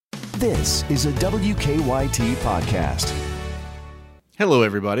This is a WKYT podcast. Hello,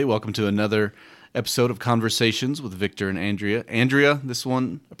 everybody. Welcome to another episode of Conversations with Victor and Andrea. Andrea, this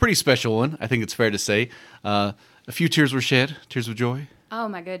one, a pretty special one, I think it's fair to say. A few tears were shed, tears of joy. Oh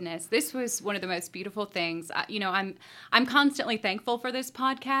my goodness. This was one of the most beautiful things. I'm constantly thankful for this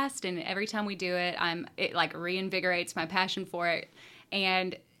podcast, and every time we do it, it like reinvigorates my passion for it.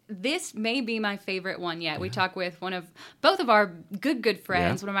 And this may be my favorite one yet. We talk with both of our good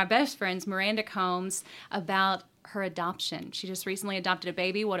friends, one of my best friends, Miranda Combs, about her adoption. She just recently adopted a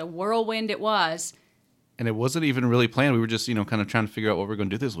baby. What a whirlwind it was. And it wasn't even really planned. We were just, kind of trying to figure out what we're going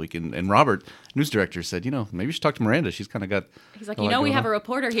to do this week. And Robert, news director, said, maybe you should talk to Miranda. She's kind of got... He's like, we have a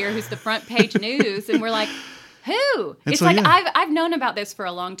reporter here who's the front page news. And we're like, who? And it's so, like, yeah. I've known about this for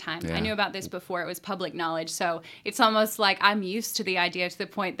a long time. Yeah. I knew about this before it was public knowledge. So it's almost like I'm used to the idea to the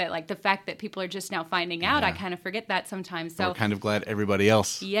point that, like, the fact that people are just now finding out, I kind of forget that sometimes. So we're kind of glad everybody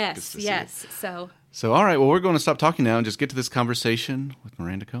else Yes. gets to see it. So, all right. Well, we're going to stop talking now and just get to this conversation with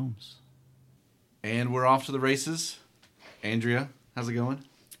Miranda Combs. And we're off to the races. Andrea, how's it going?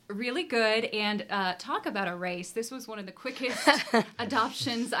 really good. And talk about a race. This was one of the quickest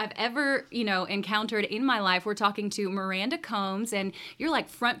adoptions I've ever, encountered in my life. We're talking to Miranda Combs, and you're like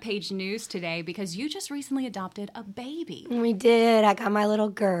front page news today because you just recently adopted a baby. We did. I got my little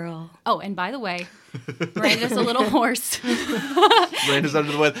girl. Oh, and by the way, Miranda's a little horse. Miranda's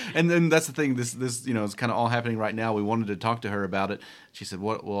under the weather. And then that's the thing. This is kind of all happening right now. We wanted to talk to her about it. She said,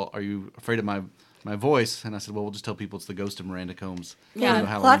 "What? Well, are you afraid of my voice?" And I said, "Well, we'll just tell people it's the ghost of Miranda Combs."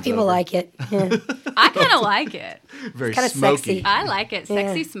 Yeah, a lot of people like it. Yeah. I kind of like it. Very kinda smoky. sexy. I like it.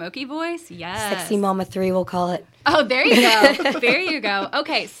 Sexy, Yeah. smoky voice. Yes. Sexy Mama 3, we'll call it. Oh, there you go. There you go.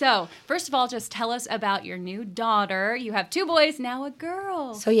 Okay, so first of all, just tell us about your new daughter. You have 2 boys, now a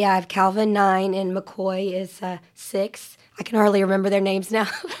girl. So yeah, I have Calvin 9 and McCoy is 6. I can hardly remember their names now.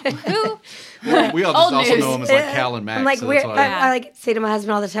 Who? Well, we all Old just also news. know them as like Cal and Max. I'm like, so where? that's why. I like say to my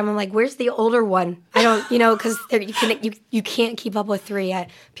husband all the time, I'm like, where's the older one? I don't, because you can't keep up with 3.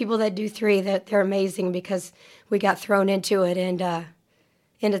 People that do 3, they're amazing because we got thrown into it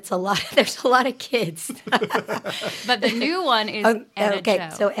and it's a lot. There's a lot of kids. But the new one is Etta okay, Jo.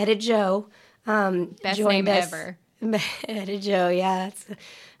 so Etta Jo Best joined name us. ever. Etta Jo, yeah,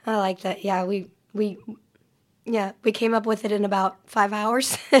 I like that. Yeah, we came up with it in about 5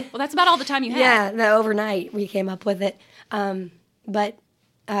 hours. Well, that's about all the time you have. Yeah, overnight we came up with it. But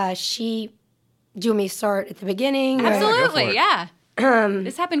do you want me to start at the beginning? Go for Absolutely, it. yeah.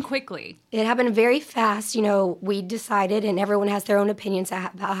 This happened quickly. It happened very fast. We decided, and everyone has their own opinions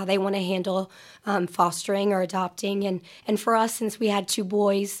about how they want to handle fostering or adopting. And for us, since we had 2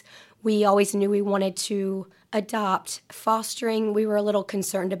 boys, we always knew we wanted to adopt. Fostering, we were a little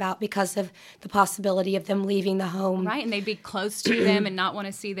concerned about because of the possibility of them leaving the home. Right, and they'd be close to them and not want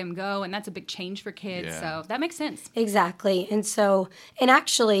to see them go, and that's a big change for kids, Yeah. so that makes sense. Exactly. And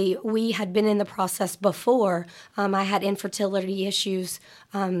actually, we had been in the process before. I had infertility issues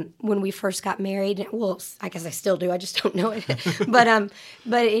when we first got married. Well, I guess I still do. I just don't know it. But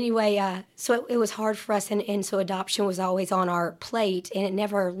anyway, so it was hard for us, and so adoption was always on our plate, and it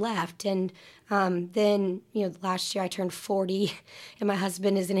never left. And then, last year I turned 40, and my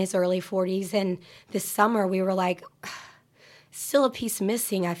husband is in his early 40s. And this summer we were like, still a piece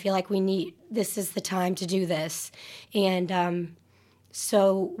missing. I feel like this is the time to do this. And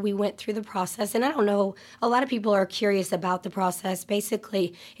so we went through the process. And I don't know, a lot of people are curious about the process.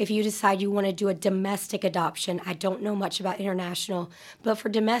 Basically, if you decide you want to do a domestic adoption, I don't know much about international, but for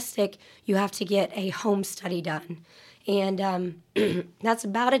domestic, you have to get a home study done. And that's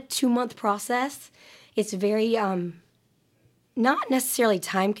about a 2-month process. It's very, not necessarily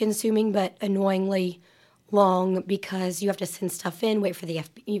time-consuming, but annoyingly long because you have to send stuff in, wait for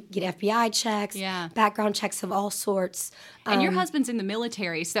you get FBI checks, Yeah. background checks of all sorts. And your husband's in the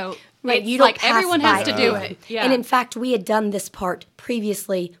military, so Right, it's you don't like pass everyone by has to do it. Yeah. And in fact, we had done this part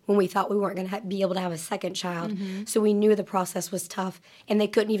previously when we thought we weren't going to be able to have a second child. Mm-hmm. So we knew the process was tough, and they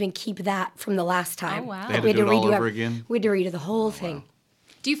couldn't even keep that from the last time. Oh, wow. They had We to do it all redo over again? We had to redo the whole thing.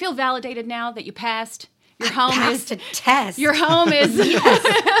 Do you feel validated now that you passed? Your home Passed is a test. your home is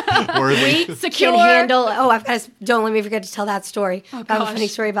Worthy. secure. Can handle. Oh, I've got to. Don't let me forget to tell that story. I have a gosh. funny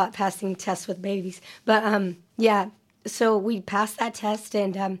story about passing tests with babies. But yeah. So we passed that test,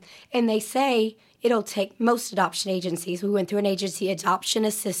 and they say it'll take most adoption agencies. We went through an agency, Adoption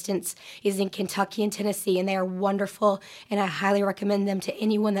Assistance, is in Kentucky and Tennessee, and they are wonderful. And I highly recommend them to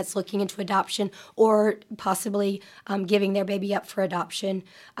anyone that's looking into adoption or possibly giving their baby up for adoption.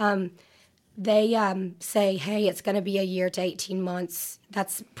 they say, hey, it's going to be a year to 18 months.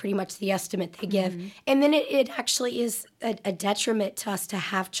 That's pretty much the estimate they give. And then it actually is a detriment to us to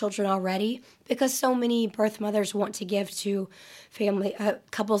have children already, because so many birth mothers want to give to family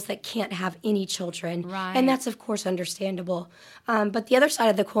couples that can't have any children. Right. And that's, of course, understandable. But the other side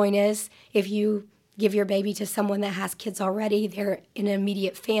of the coin is if you give your baby to someone that has kids already, they're in an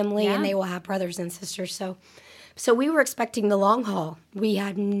immediate family and they will have brothers and sisters. So we were expecting the long haul. We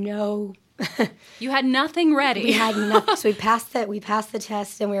had no... You had nothing ready. We had nothing. So we passed the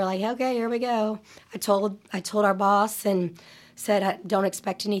test, and we were like, okay, here we go. I told our boss and said, I don't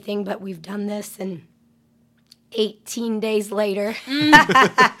expect anything, but we've done this. And 18 days later,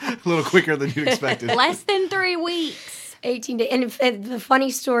 A little quicker than you expected. Less than 3 weeks. 18 days. And the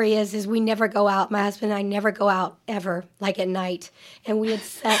funny story is we never go out. My husband and I never go out ever, like at night. And we had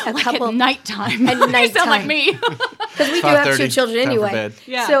set a Like couple at nighttime. At You sound like nighttime. me. because we do have 2 5:30, children time for anyway. bed.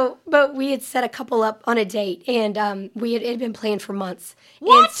 Yeah. So, but we had set a couple up on a date, and it had been planned for months.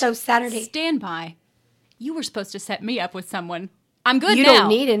 What? And so Saturday, Stand by. You were supposed to set me up with someone. I'm good you now. don't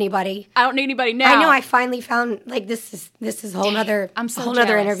need anybody. I don't need anybody now. I know. I finally found this is a whole nother I'm so whole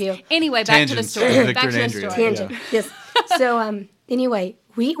nother jealous. interview. Anyway, back to the Tangents. story. Victor Back and to the Andrea. story. Tangent. Yes. So anyway,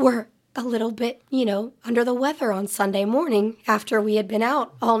 we were a little bit, under the weather on Sunday morning after we had been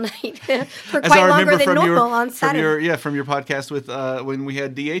out all night for As quite I longer remember than from normal on Saturday. from your podcast with when we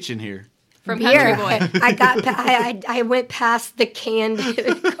had DH in here. From Beer. Country Boy. I went past the canned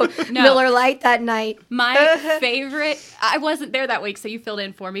Miller Lite that night. My favorite, I wasn't there that week, so you filled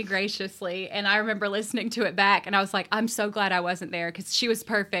in for me graciously. And I remember listening to it back, and I was like, I'm so glad I wasn't there because she was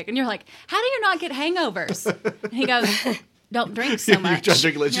perfect. And you're like, how do you not get hangovers? And he goes, don't drink so You much. try to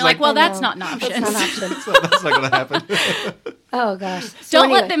drink it, And she's you're like, like, well, "Oh, that's no, not an option. That's not an option. So that's not going to happen. Oh gosh! So Don't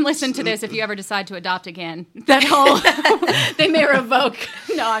anyway, let them listen to this if you ever decide to adopt again. That whole, they may revoke.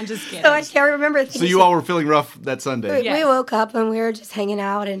 No, I'm just kidding. So I remember. So you all were feeling rough that Sunday. Yes. We woke up and we were just hanging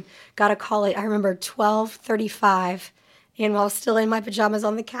out and got a call at, I remember 12:35, and I was still in my pajamas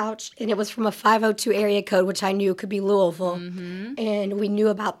on the couch, and it was from a 502 area code, which I knew could be Louisville. And we knew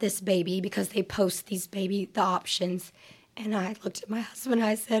about this baby because they post the options. And I looked at my husband and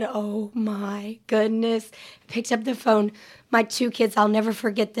I said, oh my goodness. Picked up the phone. My 2 kids, I'll never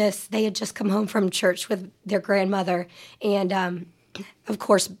forget this. They had just come home from church with their grandmother. And of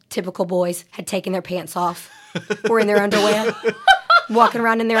course, typical boys had taken their pants off, were in their underwear, walking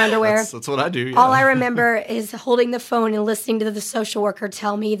around in their underwear. That's what I do. Yeah. All I remember is holding the phone and listening to the social worker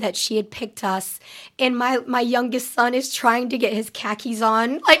tell me that she had picked us. And my youngest son is trying to get his khakis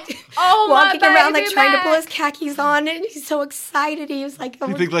on, Oh, my walking around, baby trying to pull Max. his khakis on. And he's so excited. He was like, oh,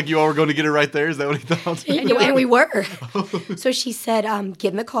 You think like you all were going to get it right there? Is that what he thought? and we were. So she said,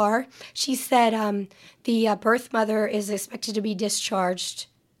 get in the car. She said, the birth mother is expected to be discharged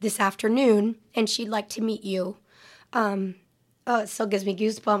this afternoon, and she'd like to meet you. It still gives me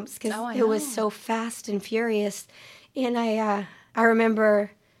goosebumps because Oh, I it was know. so fast and furious. And I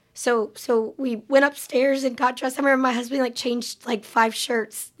remember, so we went upstairs and got dressed. I remember my husband changed 5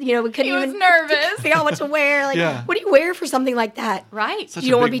 shirts. We couldn't He was even nervous. figure out what to wear. Yeah. What do you wear for something like that? Right. Such You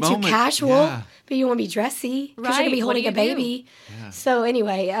a don't want to big be too moment. casual, Yeah. but you don't want to be dressy because Right. you're going to be What do holding a you do? baby. So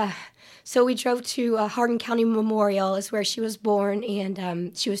anyway, so we drove to Hardin County Memorial is where she was born,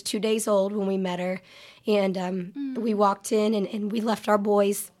 and she was 2 days old when we met her. And we walked in, and we left our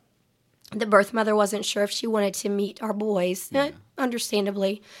boys. The birth mother wasn't sure if she wanted to meet our boys,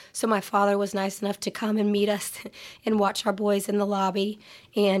 understandably. So my father was nice enough to come and meet us and watch our boys in the lobby.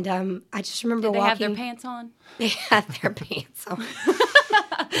 And I just remember Did they walking. have their pants on? They had their pants on.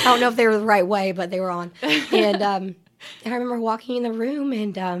 I don't know if they were the right way, but they were on. And I remember walking in the room,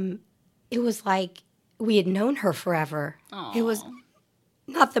 and it was like we had known her forever. It was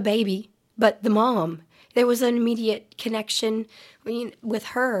not the baby, but the mom. There was an immediate connection with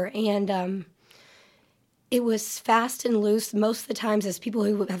her, and it was fast and loose. Most of the times, as people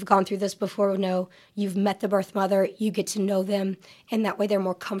who have gone through this before know, you've met the birth mother, you get to know them, and that way they're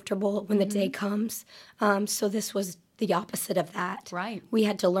more comfortable when the day comes. So this was the opposite of that. Right. We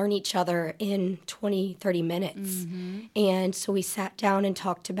had to learn each other in 20, 30 minutes. And so we sat down and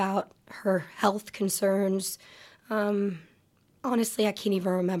talked about her health concerns. Honestly, I can't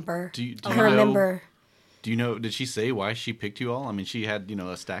even remember. Do you I know- remember... Do you know? Did she say why she picked you all? I mean, she had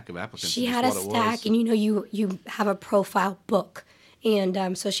a stack of applicants. She and had a just what it was. stack, and you have a profile book,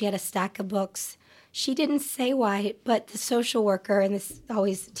 and so she had a stack of books. She didn't say why, but the social worker, and this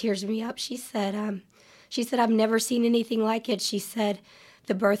always tears me up. She said, I've never seen anything like it. She said,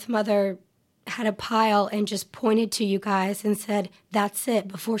 the birth mother had a pile and just pointed to you guys and said, "That's it,"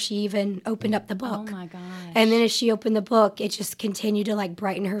 before she even opened up the book. Oh my gosh. And then as she opened the book, it just continued to like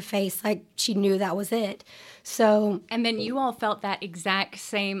brighten her face, like she knew that was it. So And then you all felt that exact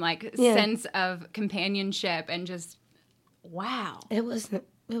same like Yeah. sense of companionship and just wow. it was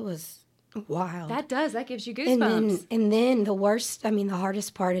wild. That gives you And goosebumps. then the worst, I mean, the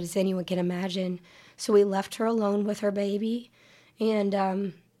hardest part is anyone can imagine. So we left her alone with her baby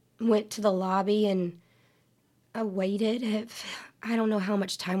and went to the lobby and I waited. I don't know how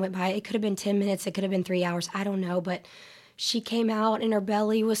much time went by. It could have been 10 minutes. It could have been 3 hours. I don't know. But she came out and her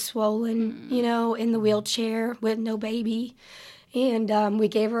belly was swollen, you know, in the wheelchair with no baby. And we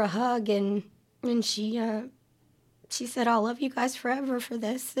gave her a hug and she said, "I'll love you guys forever for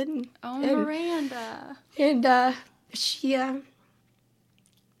this." And Oh, Miranda.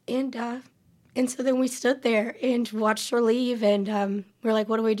 And so then we stood there and watched her leave, and we're like,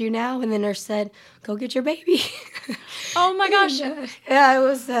 "What do we do now?" And the nurse said, "Go get your baby." Oh my gosh. Yeah, it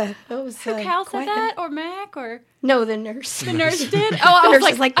was. Cal said that or Mac or No, the nurse. the nurse did? Oh, I The was nurse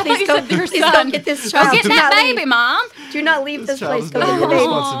like, was like, I thought you said your please son. go get this Go child. get Do that not baby, leave. Mom. Do not leave this child place. is Go gonna get be your your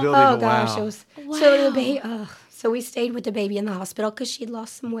baby. responsibility, Oh but gosh, wow. it was so the baby. So we stayed with the baby in the hospital because she'd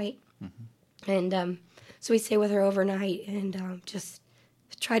lost some weight, and so we stayed with her overnight and just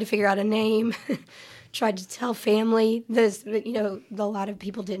tried to figure out a name. Tried to tell family this. You know, a lot of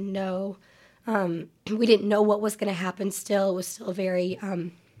people didn't know. We didn't know what was going to happen. Still, it was still very,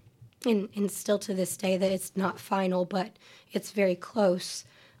 and still to this day that it's not final, but it's very close.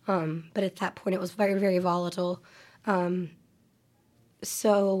 But at that point, it was very, very volatile.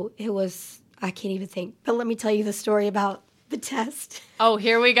 So it was, I can't even think. But let me tell you the story about the test. Oh,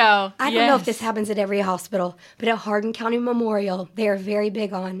 here we go. I don't know if this happens at every hospital, but at Hardin County Memorial, they are very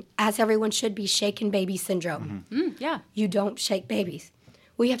big on, as everyone should be, shaken baby syndrome. Yeah. You don't shake babies.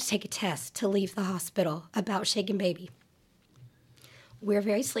 We have to take a test to leave the hospital about shaken baby. We're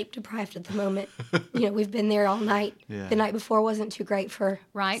very sleep deprived at the moment. You know, we've been there all night. Yeah. The night before wasn't too great for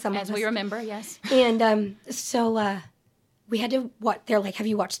Right, some as of us. we remember, yes. And so we had to, they're like, "Have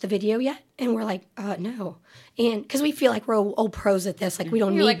you watched the video yet?" And we're like, "No." And because we feel like we're old pros at this, like we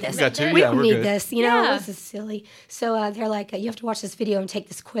don't You're need like, this. Got to, We yeah, don't we're need good. this, you know, Yeah. this is silly. So they're like, "You have to watch this video and take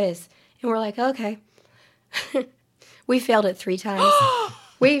this quiz." And we're like, "Okay." We failed it 3 times.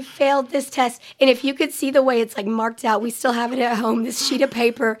 We failed this test. And if you could see the way it's like marked out, we still have it at home, this sheet of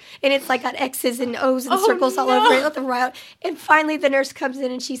paper. And it's like got X's and O's and circles all over it with the right. And finally the nurse comes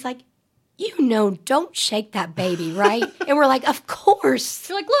in and she's like, "You know, don't shake that baby, right?" And we're like, "Of course."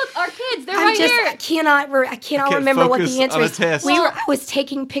 You're like, look, our kids, they're I right just, here. I cannot can't remember what focus the answer on a is. test. I was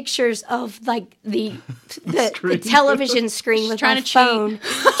taking pictures of like the screen. television screen with trying my to cheat. phone,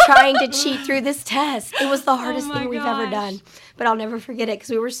 trying to cheat through this test. It was the hardest my thing we've ever gosh. done. But I'll never forget it because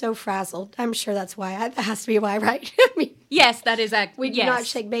we were so frazzled. I'm sure that's why. That has to be why, right? I mean, Yes, that is we do yes. not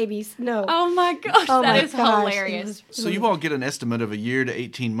shake babies. No. Oh my gosh, Oh that my is gosh, it hilarious. So you all get an estimate of a year to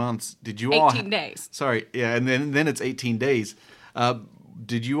 18 months. Did you all 18 days. Sorry, yeah, and then it's 18 days.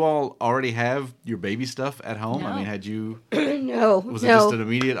 Did you all already have your baby stuff at home? I No. mean, had you? No. Was it just an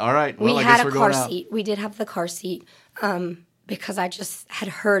immediate? All right. Well, We I had guess a we're car going out. seat. We did have the car seat because I just had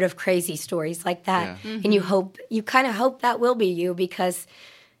heard of crazy stories like that. Yeah. And you kind of hope that will be you because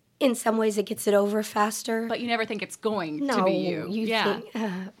in some ways it gets it over faster. But you never think it's going no, to be you. yeah. think,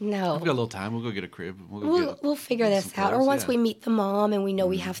 no. We've got a little time. We'll go get a crib. We'll figure get this some out. Or clothes, once yeah. we meet the mom and we know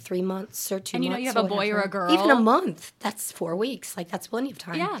we have 3 months or 2 And you know months. you have a boy or whatever. a girl. Even a month. That's 4 weeks. Like that's plenty of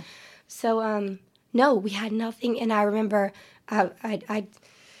time. Yeah. So no, we had nothing. And I remember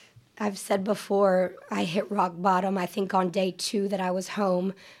I've said before I hit rock bottom. I think on day 2 that I was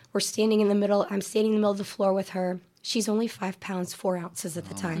home. I'm standing in the middle of the floor with her. She's only 5 pounds 4 ounces at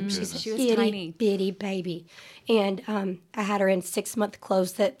the time. She's a She was bitty, tiny. bitty baby. And I had her in 6-month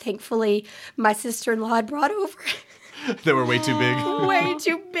clothes that thankfully my sister-in-law had brought over. They were way too big. Way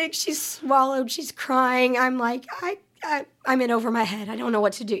too big. She's swallowed. She's crying. I'm like, I'm in over my head. I don't know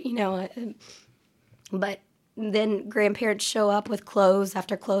what to do, you know. But then grandparents show up with clothes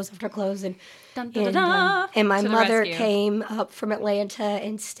after clothes after clothes, and Dun, dun, dun, dun, and my to the mother rescue. came up from Atlanta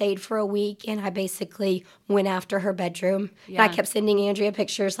and stayed for a week, and I basically went after her bedroom. And I Yeah. kept sending Andrea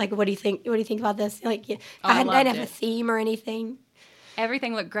pictures, like, "What do you think? What do you think about this?" Like, yeah. I I didn't loved have a it. theme or anything.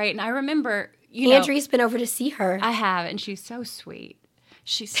 Everything looked great. And I remember, you know, Andrea's been over to see her. I have, and she's so sweet.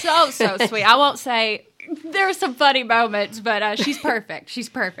 She's so sweet. I won't say there are some funny moments, but she's perfect. She's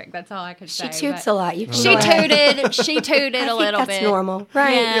perfect. That's all I can she say. toots but a lot. You can She go ahead. tooted. She tooted I a think little that's bit. normal,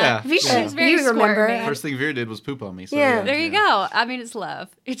 right? Yeah. She's Yeah. very You remember. squirmy. First thing Vera did was poop on me. So Yeah. There you go. I mean, it's love.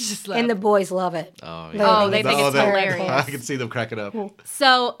 It's just love. And the boys love it. Oh, Oh, they think it's that- hilarious. I can see them cracking up.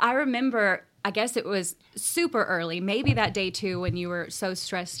 So I remember I guess it was super early, maybe that day too, when you were so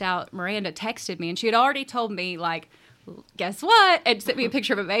stressed out, Miranda texted me and she had already told me, like, guess what? And sent me a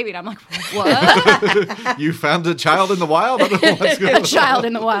picture of a baby. And I'm like, what? You found a child in the wild? I don't know what's going A on. child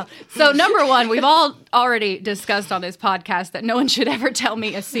in the wild. So number one, we've all already discussed on this podcast that no one should ever tell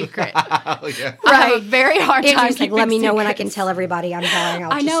me a secret. Oh, yeah. I have a very hard time Andrew's like, keeping let me know when I can secrets. tell everybody I'm dying.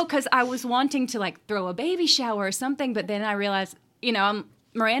 I know, because I was wanting to like throw a baby shower or something, but then I realized,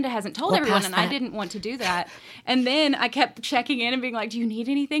 Miranda hasn't told We're everyone, past and I that. didn't want to do that. And then I kept checking in and being like, do you need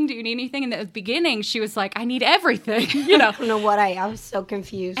anything? Do you need anything? And at the beginning, she was like, I need everything, I don't know what I was so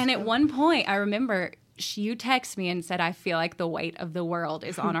confused. And at one point, I remember you text me and said, I feel like the weight of the world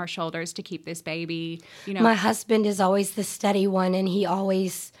is on our shoulders to keep this baby, My husband is always the steady one, and he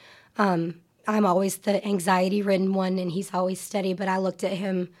always, I'm always the anxiety-ridden one, and he's always steady. But I looked at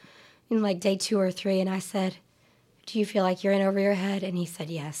him in like day 2 or 3, and I said, do you feel like you're in over your head? And he said,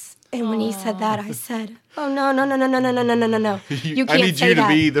 yes. And when he said that, I said, oh, no. You can't I need say you to that.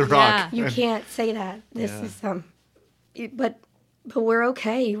 be the rock. Yeah. You can't say that. This is, but we're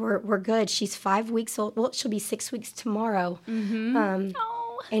okay. We're good. She's 5 weeks old. Well, she'll be 6 weeks tomorrow.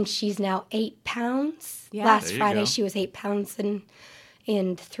 And she's now 8 pounds. Yeah. Last There you Friday, go. she was 8 pounds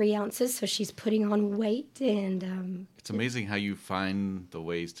and 3 ounces. So she's putting on weight. And It's amazing how you find the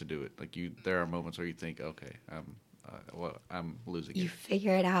ways to do it. Like there are moments where you think, okay, I'm losing you it.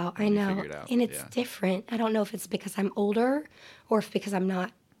 figure it out. I You know. figure it out, And it's yeah. different. I don't know if it's because I'm older or if because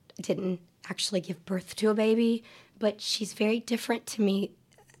didn't actually give birth to a baby. But she's very different to me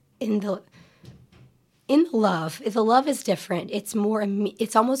in the love. The love is different. It's more.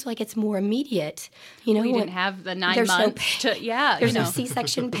 It's almost like it's more immediate. We when didn't have the 9 there's no months pain. to, There's no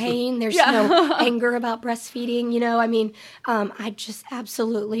C-section pain. There's no anger about breastfeeding. I mean, I just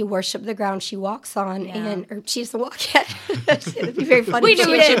absolutely worship the ground she walks on, or she doesn't walk yet. It'd be very funny. We if knew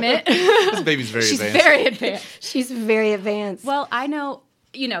she what you did. meant. This baby's very She's advanced. very advanced. She's very advanced. Well, I know,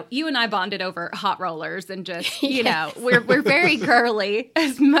 you and I bonded over hot rollers and just, we're very girly,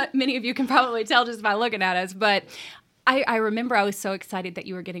 as many of you can probably tell just by looking at us. But I remember I was so excited that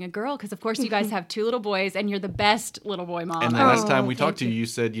you were getting a girl because, of course, you guys have 2 little boys and you're the best little boy mom. And the last time we thank talked to you, you. you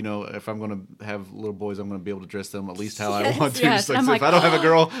said, if I'm going to have little boys, I'm going to be able to dress them at least how I want to. Yes. It's like, I'm so like, if I don't have a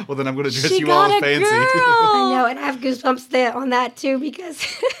girl, well, then I'm going to dress she you all got a fancy. girl. I know, and I have goosebumps on that too because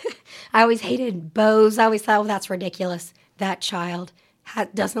I always hated bows. I always thought, that's ridiculous. That child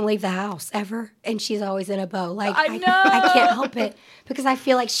doesn't leave the house ever, and she's always in a bow. Like I know. I can't help it because I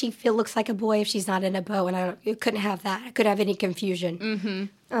feel like she looks like a boy if she's not in a bow, and you couldn't have that. I couldn't have any confusion.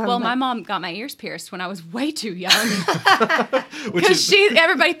 Well, my mom got my ears pierced when I was way too young Which because is,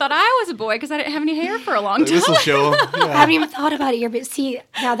 everybody thought I was a boy because I didn't have any hair for a long time. this will show 'em. I Yeah. haven't even thought about it yet, but see,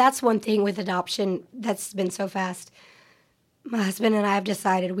 now that's one thing with adoption that's been so fast. My husband and I have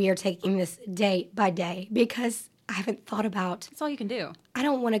decided we are taking this day by day because I haven't thought about. That's all you can do. I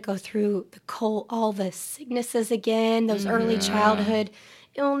don't want to go through all the sicknesses again, those early childhood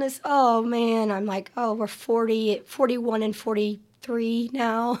illness. Oh man, I'm like, we're 41 and 43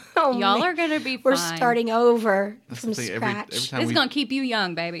 now. Oh, Y'all man. are going to be fine. We're starting over That's from the thing. Every scratch. time This is we, going to keep you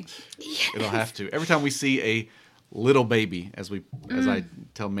young, baby. it'll have to. Every time we see a little baby, as I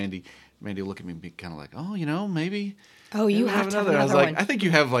tell Mandy will look at me and be kind of like, maybe. Oh, you maybe have to have I was another like, one. I think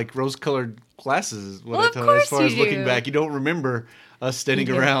you have like rose-colored glasses. Is what Well, I of tell her. As course far you as looking do. back, you don't remember us standing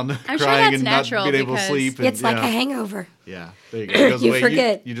do. around I'm sure crying that's and natural not being able to because sleep. And, It's like a hangover. Yeah, there you go. It goes You away.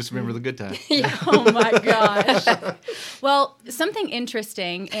 forget. You just remember the good time. Oh my gosh. Well, something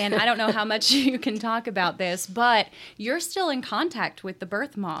interesting, and I don't know how much you can talk about this, but you're still in contact with the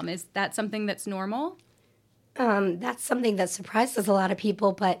birth mom. Is that something that's normal? That's something that surprises a lot of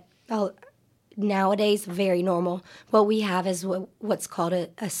people, but nowadays very normal. What we have is what's called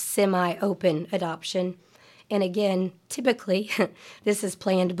a semi-open adoption. And again, typically, this is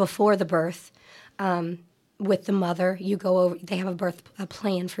planned before the birth with the mother. You go over; they have a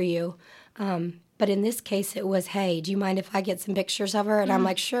plan for you. But in this case, it was, "Hey, do you mind if I get some pictures of her?" And I'm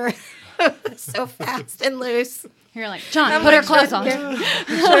like, "Sure." So fast and loose. You're like, John, put her clothes on.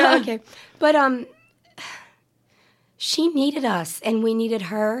 Sure, okay. But she needed us, and we needed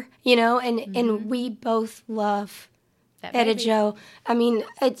her. And we both love That Etta baby. Jo. I mean,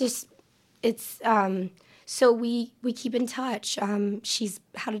 it's so we keep in touch. She's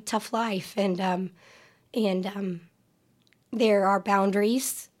had a tough life, and there are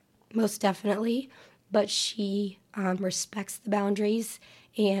boundaries, most definitely, but she respects the boundaries,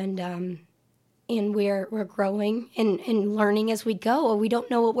 and we're growing and learning as we go. We don't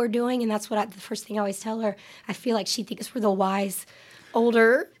know what we're doing, and that's what the first thing I always tell her. I feel like she thinks we're the wise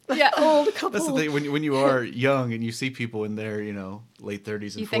older, old couple. That's the thing. When you are young and you see people in their late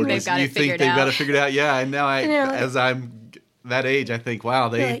 30s and You 40s, think they've got it you think figured they've out. got it figured out. Yeah, and now as I'm that age, I think, wow,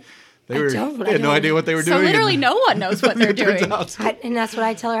 they I had no don't. idea what they were So doing. literally and no one knows what they're it turns doing. out- And that's what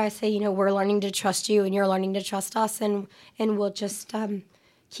I tell her. I say, we're learning to trust you, and you're learning to trust us, and we'll just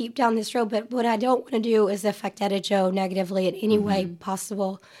keep down this road. But what I don't want to do is affect Etta Jo negatively in any way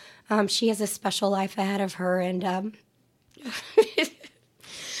possible. She has a special life ahead of her, and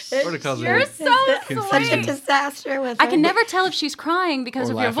Horticulture. You're so such a sweet. disaster with I her. can never tell if she's crying because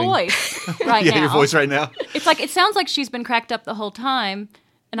Or of laughing. your voice right Yeah, now. your voice right now. It's like it sounds like she's been cracked up the whole time,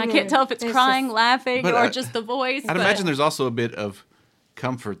 and I can't tell if it's It's crying, just- laughing, But or just the voice. I'd but- imagine there's also a bit of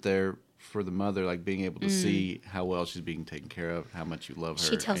comfort there for the mother, like being able to see how well she's being taken care of, how much you love her.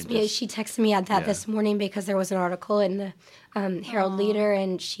 She tells and me, just- she texted me at that this morning because there was an article in the Herald Leader,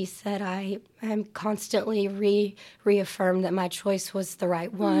 and she said, I'm constantly reaffirmed that my choice was the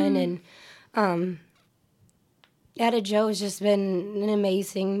right one. And Etta Jo has just been an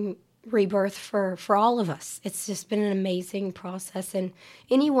amazing rebirth for all of us. It's just been an amazing process. And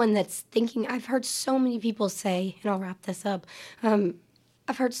anyone that's thinking, I've heard so many people say, and I'll wrap this up,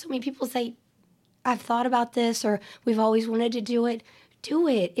 I've heard so many people say, I've thought about this, or we've always wanted to do it. Do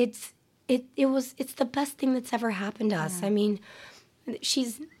it. It's the best thing that's ever happened to us. I mean,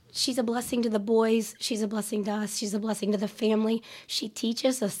 she's a blessing to the boys. She's a blessing to us. She's a blessing to the family. She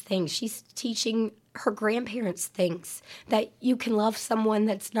teaches us things. She's teaching her grandparents things, that you can love someone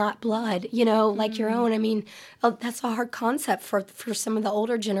that's not blood, like your own. I mean, that's a hard concept for some of the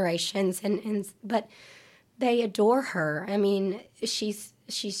older generations, but they adore her. I mean, she's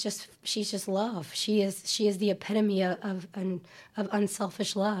just love. She is the epitome of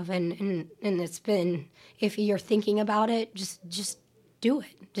unselfish love, and it's been, if you're thinking about it, just do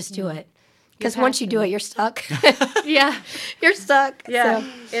it. Just do it. Because once you do it, you're stuck. Yeah. You're stuck. Yeah, So,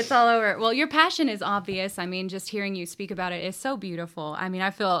 it's all over. Well, your passion is obvious. I mean, just hearing you speak about it is so beautiful. I mean,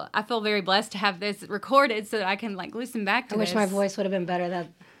 I feel very blessed to have this recorded so that I can listen back to I this. wish my voice would have been better.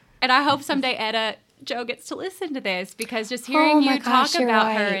 And I hope someday Etta Jo gets to listen to this, because just hearing my you gosh, talk you're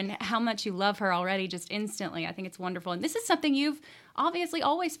about her right. and how much you love her already just instantly, I think it's wonderful. And this is something you've obviously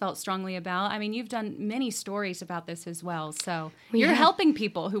always felt strongly about. I mean, you've done many stories about this as well. So you're have. helping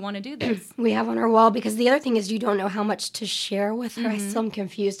people who want to do this. we have on our wall, because the other thing is you don't know how much to share with her. I Mm-hmm. still am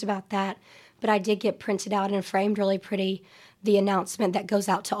confused about that. But I did get printed out and framed really pretty, the announcement that goes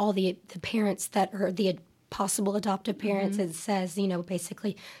out to all the parents that are the possible adoptive parents. Mm-hmm. It says,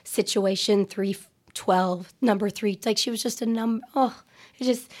 basically situation 312, number 3. Like, she was just a number. Oh, it's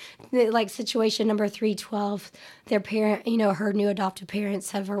just like situation number 312. Their parent, her new adoptive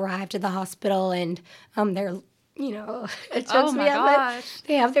parents have arrived at the hospital, and they're, it Oh chokes my me up, but gosh.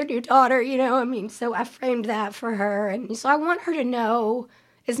 they have their new daughter, so I framed that for her. And so I want her to know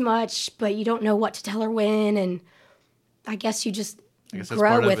as much, but you don't know what to tell her when. And I guess you just I guess that's grow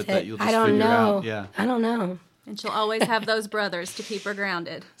part of with it that it. you'll I just don't figure know. out, yeah. I don't know. And she'll always have those brothers to keep her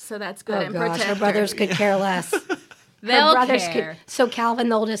grounded. So that's good. Oh, and gosh, protect her brothers could care less. They'll Her brothers care. So Calvin,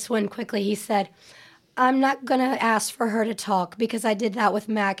 the oldest one, quickly, he said, I'm not going to ask for her to talk because I did that with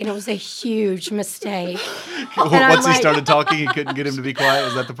Mac, and it was a huge mistake. Once I'm he like- started talking, he couldn't get him to be quiet.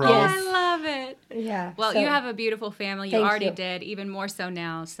 Was that the problem? Yes. I love it. Yeah. Well, so you have a beautiful family. You Thank already you. did, even more so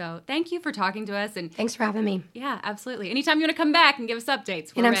now. So thank you for talking to us. And Thanks for having me. yeah, absolutely. Anytime you want to come back and give us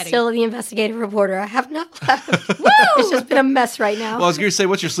updates, we're And I'm ready. still the investigative reporter. I have not left. It's just been a mess right now. Well, I was going to say,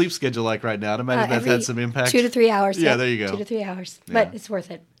 what's your sleep schedule like right now? I'd imagine that's Every had some impact. 2 to 3 hours. Yeah, there you go. 2 to 3 hours. Yeah. But it's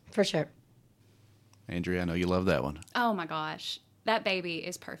worth it, for sure. Andrea, I know you love that one. Oh my gosh, that baby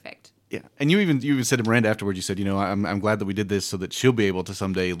is perfect. Yeah, and you even said to Miranda afterwards, you said, I'm glad that we did this so that she'll be able to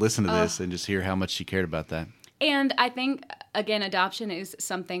someday listen to this and just hear how much she cared about that. And I think, again, adoption is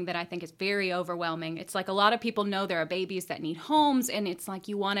something that I think is very overwhelming. It's like a lot of people know there are babies that need homes, and it's like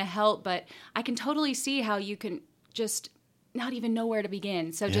you want to help, but I can totally see how you can just not even know where to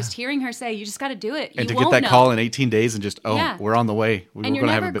begin. So just hearing her say, you just got to do it. And you to get won't that know. call in 18 days and just, Yeah. we're on the way. And you're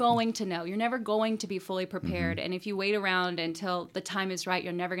gonna never have a bit. going to know. You're never going to be fully prepared. And if you wait around until the time is right,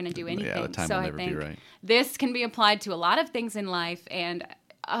 you're never going to do anything. the time so will I never be think right. this can be applied to a lot of things in life. And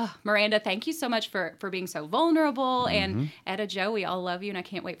Miranda, thank you so much for being so vulnerable. And Etta Jo, we all love you. And I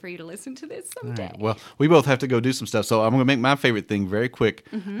can't wait for you to listen to this someday. All right. Well, we both have to go do some stuff, so I'm going to make my favorite thing very quick.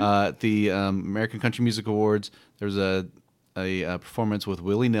 At the American Country Music Awards, there was a performance with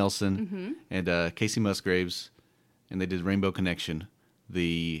Willie Nelson and Casey Musgraves, and they did Rainbow Connection,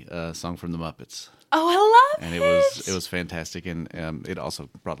 the song from the Muppets. Oh, I love And it. it was fantastic, and it also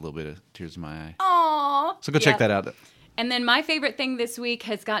brought a little bit of tears to my eye. Aw. So go check that out. And then my favorite thing this week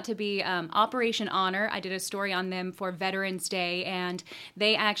has got to be Operation Honor. I did a story on them for Veterans Day, and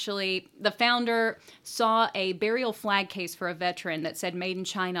they actually, the founder saw a burial flag case for a veteran that said Made in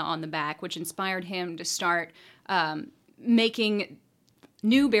China on the back, which inspired him to start making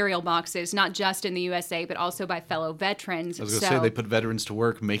new burial boxes, not just in the USA, but also by fellow veterans. I was going to say, they put veterans to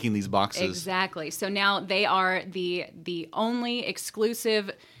work making these boxes. Exactly. So now they are the only exclusive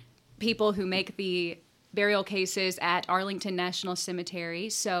people who make the burial cases at Arlington National Cemetery.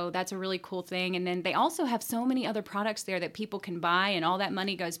 So that's a really cool thing. And then they also have so many other products there that people can buy, and all that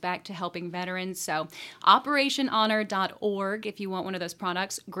money goes back to helping veterans. So operationhonor.org if you want one of those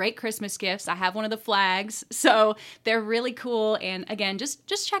products. Great Christmas gifts. I have one of the flags. So they're really cool. And again, just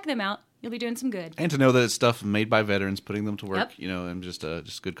check them out. You'll be doing some good. And to know that it's stuff made by veterans, putting them to work, Yep. you know, and just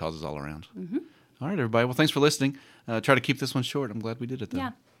good causes all around. Mm-hmm. All right, everybody. Well, thanks for listening. Try to keep this one short. I'm glad we did it, though.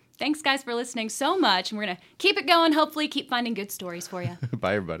 Yeah. Thanks, guys, for listening so much. And we're going to keep it going. Hopefully keep finding good stories for you.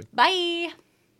 Bye, everybody. Bye.